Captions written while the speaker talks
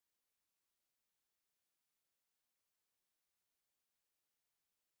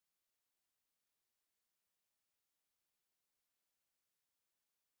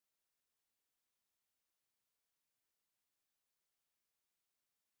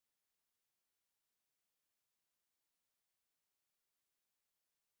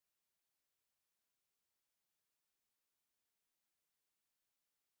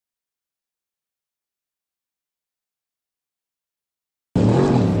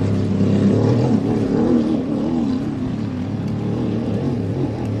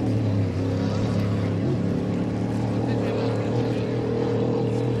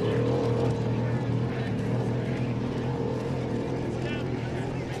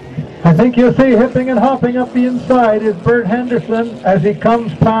I think you'll see hipping and hopping up the inside is Bert Henderson as he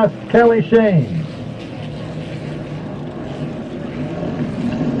comes past Kelly Shane.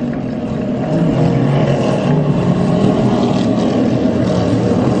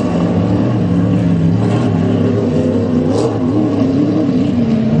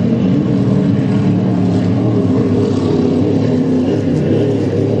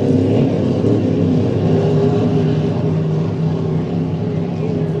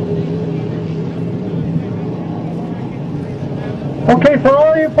 Okay, for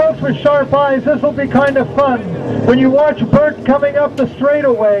all you folks with sharp eyes, this will be kind of fun. When you watch Bert coming up the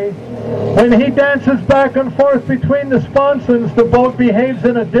straightaway, when he dances back and forth between the sponsons, the boat behaves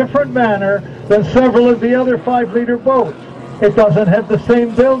in a different manner than several of the other 5-liter boats. It doesn't have the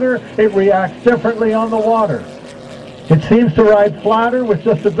same builder, it reacts differently on the water. It seems to ride flatter with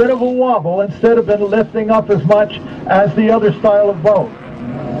just a bit of a wobble instead of been lifting up as much as the other style of boat.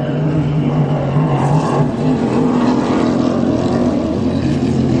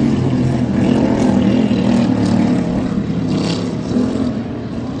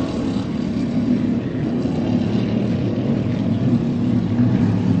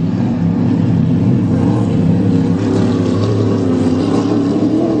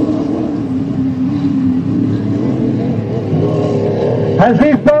 As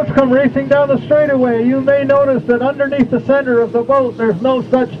these boats come racing down the straightaway, you may notice that underneath the center of the boat, there's no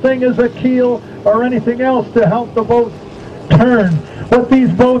such thing as a keel or anything else to help the boat turn. What these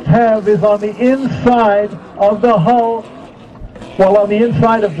boats have is on the inside of the hull, well, on the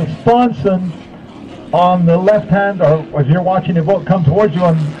inside of the sponson, on the left hand, or as you're watching the boat come towards you,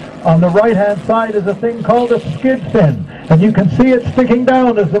 on the right hand side is a thing called a skid fin, and you can see it sticking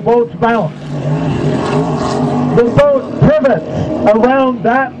down as the boats bounce. The boat pivots around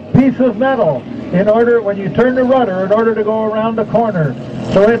that piece of metal in order, when you turn the rudder, in order to go around the corner.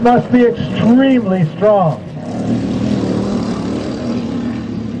 So it must be extremely strong.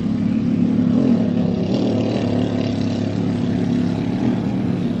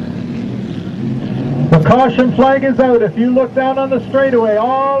 The caution flag is out. If you look down on the straightaway,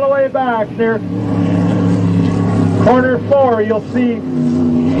 all the way back near corner 4, you'll see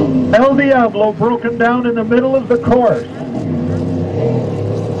El Diablo broken down in the middle of the course.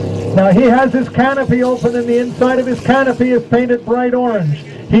 Now he has his canopy open, and the inside of his canopy is painted bright orange.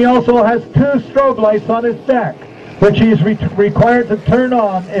 He also has 2 strobe lights on his deck, which he is required to turn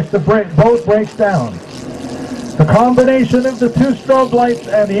on if the boat breaks down. The combination of the 2 strobe lights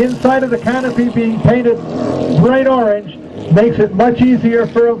and the inside of the canopy being painted bright orange makes it much easier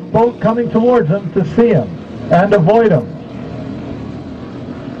for a boat coming towards him to see him and avoid him.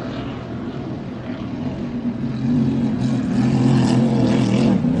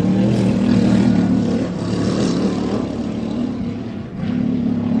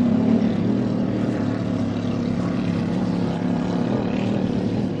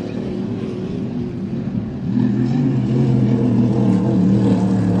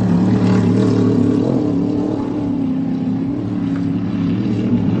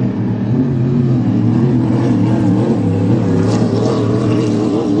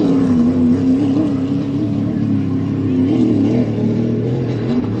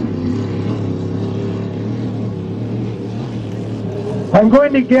 I'm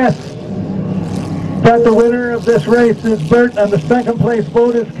going to guess that the winner of this race is Bert and the second place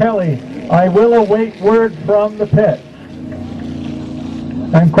boat is Kelly. I will await word from the pit.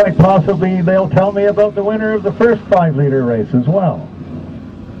 And quite possibly they'll tell me about the winner of the first 5-liter race as well.